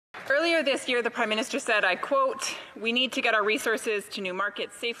Earlier this year, the Prime Minister said, I quote, "We need to get our resources to new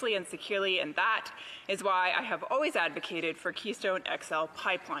markets safely and securely, and that is why I have always advocated for Keystone XL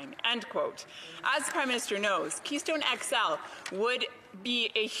Pipeline," end quote. As the Prime Minister knows, Keystone XL would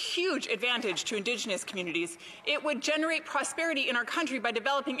be a huge advantage to Indigenous communities. It would generate prosperity in our country by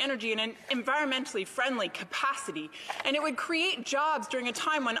developing energy in an environmentally friendly capacity, and it would create jobs during a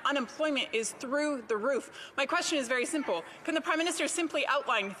time when unemployment is through the roof. My question is very simple. Can the Prime Minister simply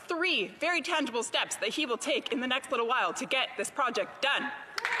outline 3 very tangible steps that he will take in the next little while to get this project done?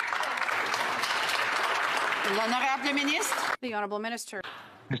 The Honourable Minister.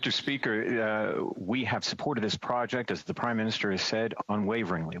 Mr. Speaker, we have supported this project, as the Prime Minister has said,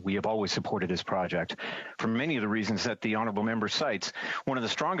 unwaveringly. We have always supported this project for many of the reasons that the Honourable Member cites. One of the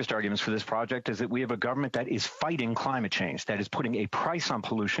strongest arguments for this project is that we have a government that is fighting climate change, that is putting a price on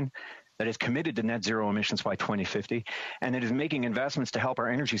pollution, that is committed to net zero emissions by 2050, and that is making investments to help our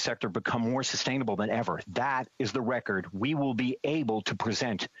energy sector become more sustainable than ever. That is the record we will be able to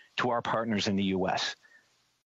present to our partners in the U.S.